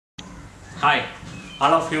Hi,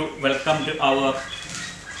 all of you, welcome to our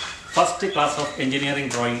first class of Engineering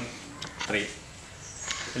Drawing 3.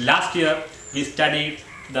 Last year, we studied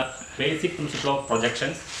the basic principle of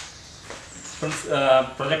projections,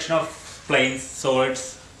 projection of planes,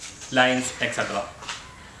 solids, lines, etc.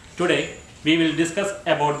 Today, we will discuss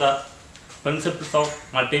about the principles of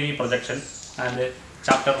multi-view projection and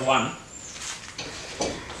chapter 1.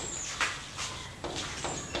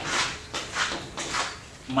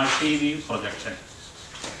 Multi-view projection.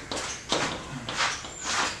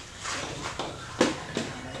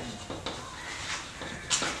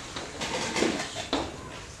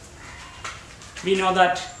 We know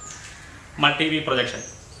that multi-view projection.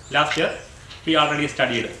 Last year we already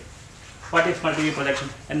studied. What is multi-view projection?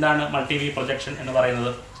 എന്താണ് multi-view projection എന്ന്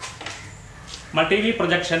പറയുന്നത്? Multi-view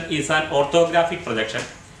projection is an orthographic projection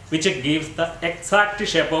which gives the exact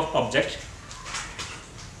shape of object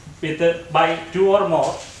with by two or more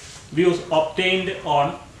views obtained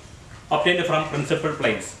from principal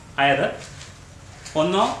planes. അതായത്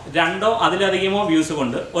ഒന്നോ രണ്ടോ അതിലധികമോ views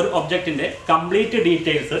കൊണ്ട് ഒരു ഒബ്ജക്റ്റിൻ്റെ complete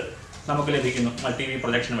details നമുക്ക് ലഭിക്കുന്നു മൾട്ടി-വ്യൂ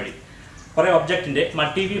പ്രൊജക്ഷൻ വഴി. കുറേ ഒബ്ജക്റ്റിൻ്റെ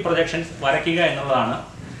മൾട്ടി-വ്യൂ പ്രൊജക്ഷൻസ് വരയ്ക്കുക എന്നുള്ളതാണ്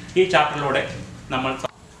ഈ ചാപ്റ്ററിലൂടെ നമ്മൾ.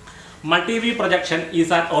 Multi-view projection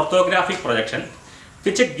is an orthographic projection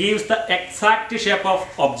which gives the exact shape of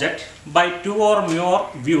object by two or more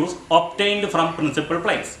views obtained from principal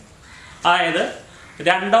planes. അതായത്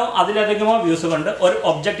രണ്ടോ അതിലധികമോ വ്യൂസ് കൊണ്ട് ഒരു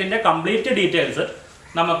ഒബ്ജക്റ്റിൻ്റെ കംപ്ലീറ്റ് ഡീറ്റെയിൽസ്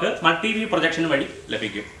നമുക്ക് മൾട്ടി-വ്യൂ പ്രൊജക്ഷൻ വഴി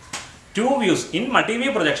ലഭിക്കും. Two views in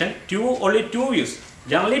multi-view projection, only two views,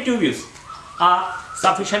 generally two views are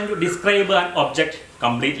sufficient to describe an object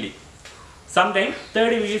completely. Sometimes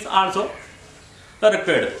third view is also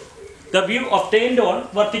required. The view obtained on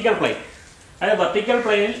vertical plane. അതായത് vertical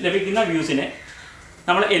പ്ലെയിനിൽ ലഭിക്കുന്ന വ്യൂസിനെ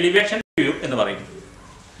നമ്മൾ elevation view എന്ന് പറയും.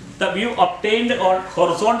 The view obtained on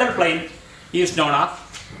horizontal plane is known as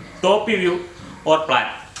top view or plan.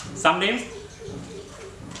 Sometimes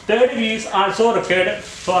third view is also required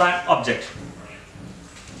for an object.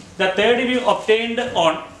 The third view obtained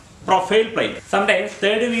on profile plane. Sometimes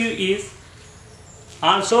third view is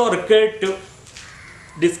also required to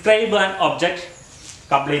describe an object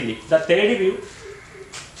completely. The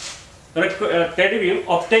third view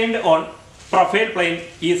obtained on profile plane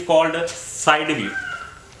is called side view.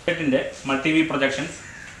 ഒബ്ജക്റ്റിൻ്റെ multi-view projections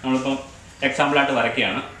നമ്മളിപ്പം എക്സാമ്പിളായിട്ട്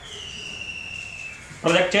വരയ്ക്കുകയാണ്.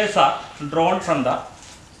 Projectors are drawn from the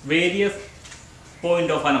various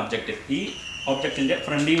point of an object. ഈ ഒബ്ജക്റ്റിൻ്റെ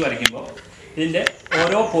front view വരയ്ക്കുമ്പോൾ ഇതിൻ്റെ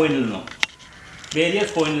ഓരോ പോയിന്റിൽ നിന്നും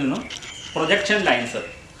various പോയിന്റിൽ നിന്നും പ്രൊജക്ഷൻ ലൈൻസ്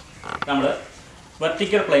നമ്മൾ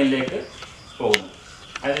വെർട്ടിക്കൽ പ്ലെയിനിലേക്ക് പോകുന്നു.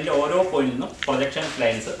 അതിൻ്റെ ഓരോ പോയിന്റിൽ നിന്നും പ്രൊജക്ഷൻ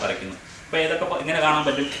ലൈൻസ് വരയ്ക്കുന്നു. അപ്പോൾ ഏതൊക്കെ ഇങ്ങനെ കാണാൻ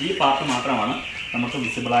പറ്റും? ഈ പാർട്ട് മാത്രമാണ് നമുക്ക്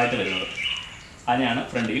വിസിബിളായിട്ട് വരുന്നത്. അതിനെയാണ്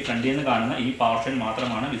ഫ്രണ്ട് നിന്ന് കാണുന്ന ഈ പോർഷൻ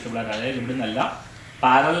മാത്രമാണ് വിസിബിളായിട്ട്. അതായത് ഇവിടെ നിന്നെല്ലാം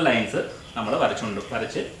പാരലൽ ലൈൻസ് നമ്മൾ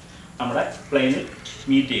വരച്ച് നമ്മുടെ പ്ലെയിനിൽ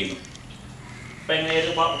മീറ്റ് ചെയ്യുന്നു. അപ്പോൾ എങ്ങനെ ഏത്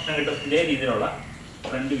പോർഷൻ കിട്ടും? ഇതേ രീതിയിലുള്ള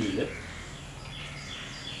ഫ്രണ്ട് വ്യൂവിൽ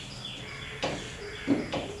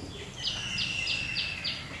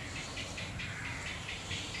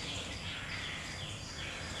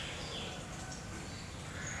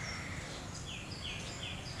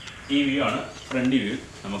ഈ വ്യൂ ആണ് ഫ്രണ്ട് വ്യൂ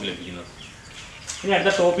നമുക്ക് ലഭിക്കുന്നത്. ഇനി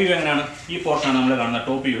അടുത്ത ടോപ്പ് വ്യൂ എങ്ങനെയാണ്? ഈ പോർഷനാണ് നമ്മൾ കാണുന്നത്.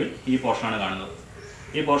 ടോപ്പ് വ്യൂവിൽ ഈ പോർഷനാണ് കാണുന്നത്.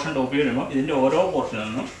 ഈ പോർഷൻ ടോപ്പ് വ്യൂ വരുമ്പോൾ ഇതിൻ്റെ ഓരോ പോർഷനിൽ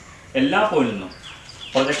നിന്നും എല്ലാ പോയിന്റിൽ നിന്നും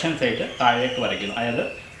പ്രൊജക്ഷൻസ് ആയിട്ട് താഴേക്ക് വരയ്ക്കുന്നു. അതായത്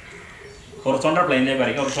ഹൊറിസോണ്ടൽ പ്ലെയിനിലേക്ക്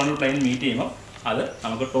വരയ്ക്കും. ഹൊറിസോണ്ടൽ പ്ലെയിൻ മീറ്റ് ചെയ്യുമ്പോൾ അത്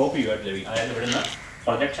നമുക്ക് ടോപ്പ് വ്യൂ ആയിട്ട് ലഭിക്കും. അതായത് ഇവിടുന്ന്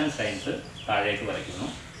പ്രൊജക്ഷൻ ലൈൻസ് താഴേക്ക് വരയ്ക്കുന്നു.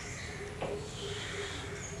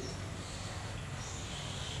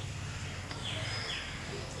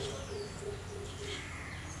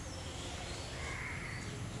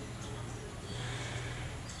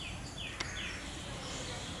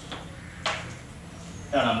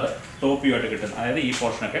 ഇതാണ് നമ്മൾ ടോപ്പ് വ്യൂ ആയിട്ട് കിട്ടുന്നത്. അതായത് ഈ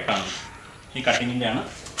പോർഷനൊക്കെ കാണുന്നു. ഈ കട്ടിങ്ങിൻ്റെ ആണ്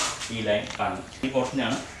ഈ ലൈൻ കാണുന്നത്. ഈ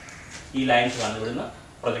പോർഷനാണ് ഈ ലൈൻസ് കാണുന്നത്. ഇവിടുന്ന്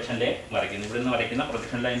പ്രൊജക്ഷൻ ലൈൻ വരയ്ക്കുന്നത്. ഇവിടുന്ന് വരയ്ക്കുന്ന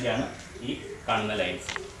പ്രൊജക്ഷൻ ലൈൻ്റെയാണ് ഈ കാണുന്ന ലൈൻസ്.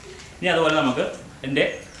 ഇനി അതുപോലെ നമുക്ക് ഇതിൻ്റെ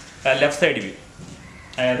ലെഫ്റ്റ് സൈഡ് വ്യൂ,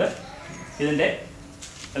 അതായത് ഇതിൻ്റെ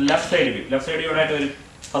ലെഫ്റ്റ് സൈഡ് വ്യൂടായിട്ട് വരും.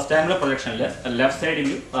 First angle പ്രൊജക്ഷനിൽ left side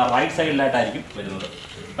view right സൈഡിലായിട്ടായിരിക്കും വരുന്നത്.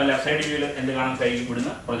 അപ്പോൾ ലെഫ്റ്റ് സൈഡ് വ്യൂവിൽ എന്ത് കാണാൻ കഴിയും?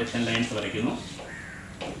 ഇവിടുന്ന് പ്രൊജക്ഷൻ ലൈൻസ് വരയ്ക്കുന്നു.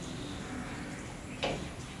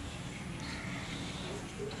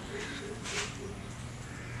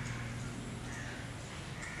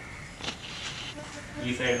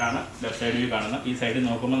 ഈ സൈഡിലാണ് ലെഫ്റ്റ് സൈഡ് വ്യൂ കാണുന്നത്. ഈ സൈഡിൽ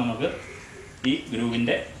നോക്കുമ്പോൾ നമുക്ക് ഈ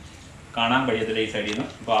ഗ്രൂവിൻ്റെ കാണാൻ കഴിയത്തില്ല ഈ സൈഡിൽ നിന്ന്.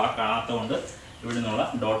 അപ്പോൾ ആ കാണാത്തത് കൊണ്ട് ഇവിടെ നിന്നുള്ള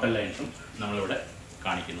ഡോട്ടൽ ലൈൻസും നമ്മളിവിടെ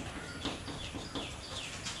കാണിക്കുന്നു.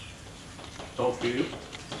 Top view,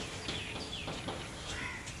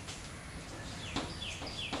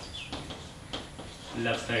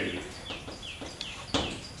 left side view.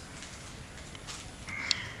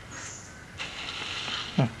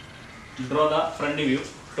 Draw the front view,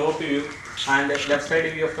 top view, and left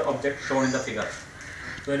side view of the object shown in the figure.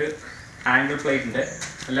 So, angle plate in the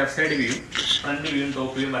left side view, front view and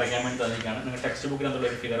top view വരയ്ക്കാൻ വേണ്ടി തന്നിരിക്കുകയാണ്. നിങ്ങൾ text ബുക്കിനകത്തുള്ള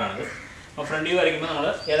ഒരു ഫിഗറാണിത്. അപ്പോൾ front view വരയ്ക്കുമ്പോൾ നമ്മൾ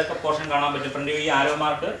ഏതൊക്കെ portion കാണാൻ പറ്റും? ഫ്രണ്ട് വ്യൂ ഈ arrow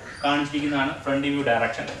mark കാണിച്ചിരിക്കുന്നതാണ് front view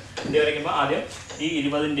direction. Front view വരയ്ക്കുമ്പോൾ ആദ്യം ഈ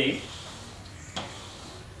 20-ൻ്റെയും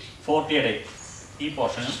 40-യുടെയും ഈ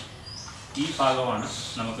പോർഷനും ഈ ഭാഗമാണ്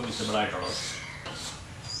നമുക്ക് വിസിബിൾ ആയിട്ടുള്ളത്.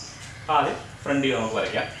 അപ്പോൾ ആദ്യം ഫ്രണ്ട് വ്യൂ നമുക്ക്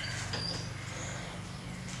വരയ്ക്കാം.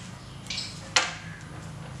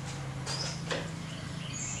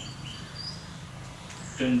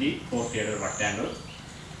 $20, $40 rectangle.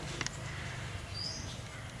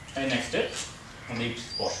 And next on the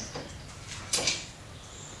portion.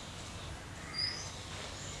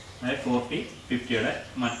 And 40, 50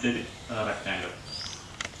 മറ്റൊരു rectangle.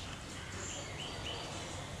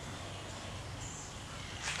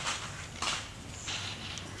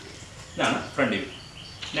 ഇതാണ് front view.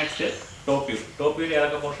 Next top view. Top view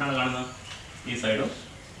ഏതൊക്കെ പോർഷനാണ് കാണുന്നത്? ഈ സൈഡും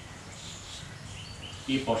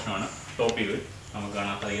ഈ പോർഷനാണ് ടോപ്പ് വ്യൂ നമുക്ക്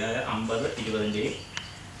കാണാൻ സാധിക്കും. അതായത് 50, 20-ൻ്റെയും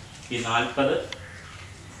ഈ 40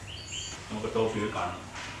 നമുക്ക് ടോപ്പ് വ്യൂ കാണുന്നു.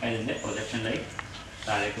 അതിൻ്റെ പ്രൊജക്ഷൻ ലൈൻ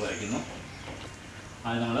താഴേക്ക് വരയ്ക്കുന്നു.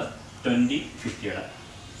 അത് നമ്മൾ 20,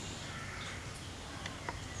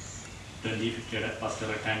 50-യുടെ ഫസ്റ്റ്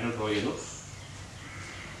റെക്ടാങ്കിൾ ഡ്രോ ചെയ്തു.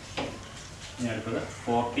 ഇനി അടുത്തത്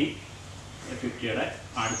 40, 50-യുടെ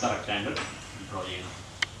അടുത്ത റെക്ടാങ്കിൾ ഡ്രോ ചെയ്യുന്നു.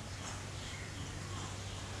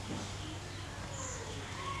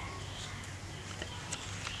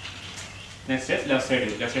 Next left side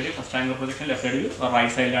view. Left side first angle projection left side view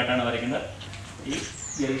right സൈഡിലായിട്ടാണ് വരയ്ക്കുന്നത്. ഈ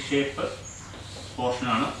എൽ ഷേപ്പ്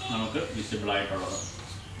പോർഷനാണ് നമുക്ക് വിസിബിൾ ആയിട്ടുള്ളത്.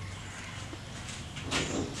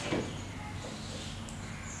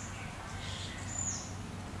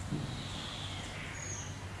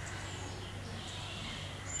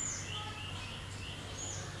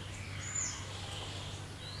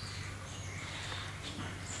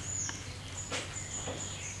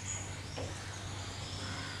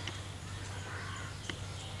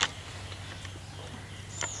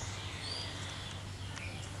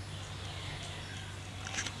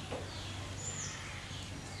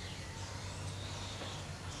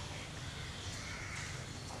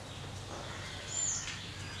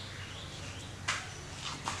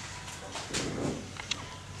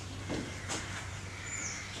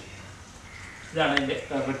 ഇതാണ് ഇതിൻ്റെ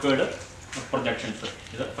റിക്വയർഡ് പ്രൊജക്ഷൻസ്.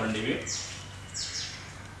 ഇത് front view,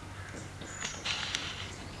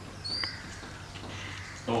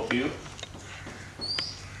 top view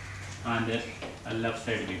and left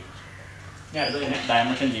side view. ഇനി അടുത്ത് ഇതിനെ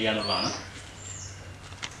ഡയമെൻഷൻ ചെയ്യാനുള്ളതാണ്.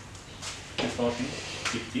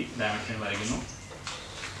 50 ഡയമെൻഷൻ വരയ്ക്കുന്നു.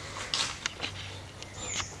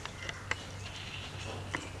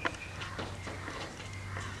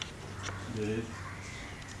 This is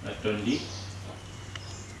 20.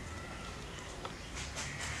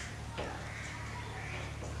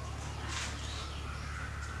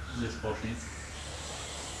 This portion is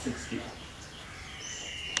 60.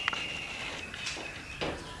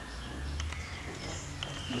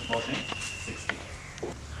 This portion is 60.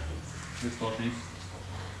 This portion is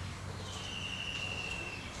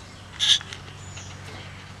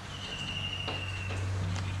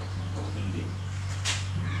 20.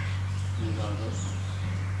 These are those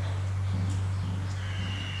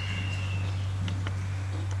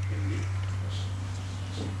 20.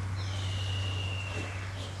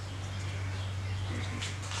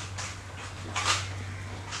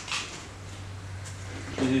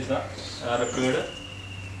 This is the required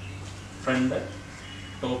front,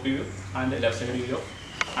 top view and left side view of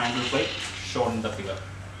angle plate shown in the figure.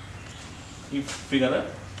 ഈ figure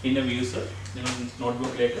ഇതിൻ്റെ views നിങ്ങൾ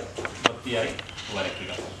നോട്ട്ബുക്കിലേക്ക് വൃത്തിയായി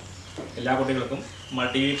വരയ്ക്കുക. എല്ലാ കുട്ടികൾക്കും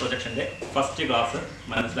multiview പ്രൊജക്ഷൻ്റെ first class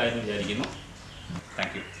മനസ്സിലായെന്ന് വിചാരിക്കുന്നു.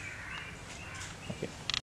 Thank you.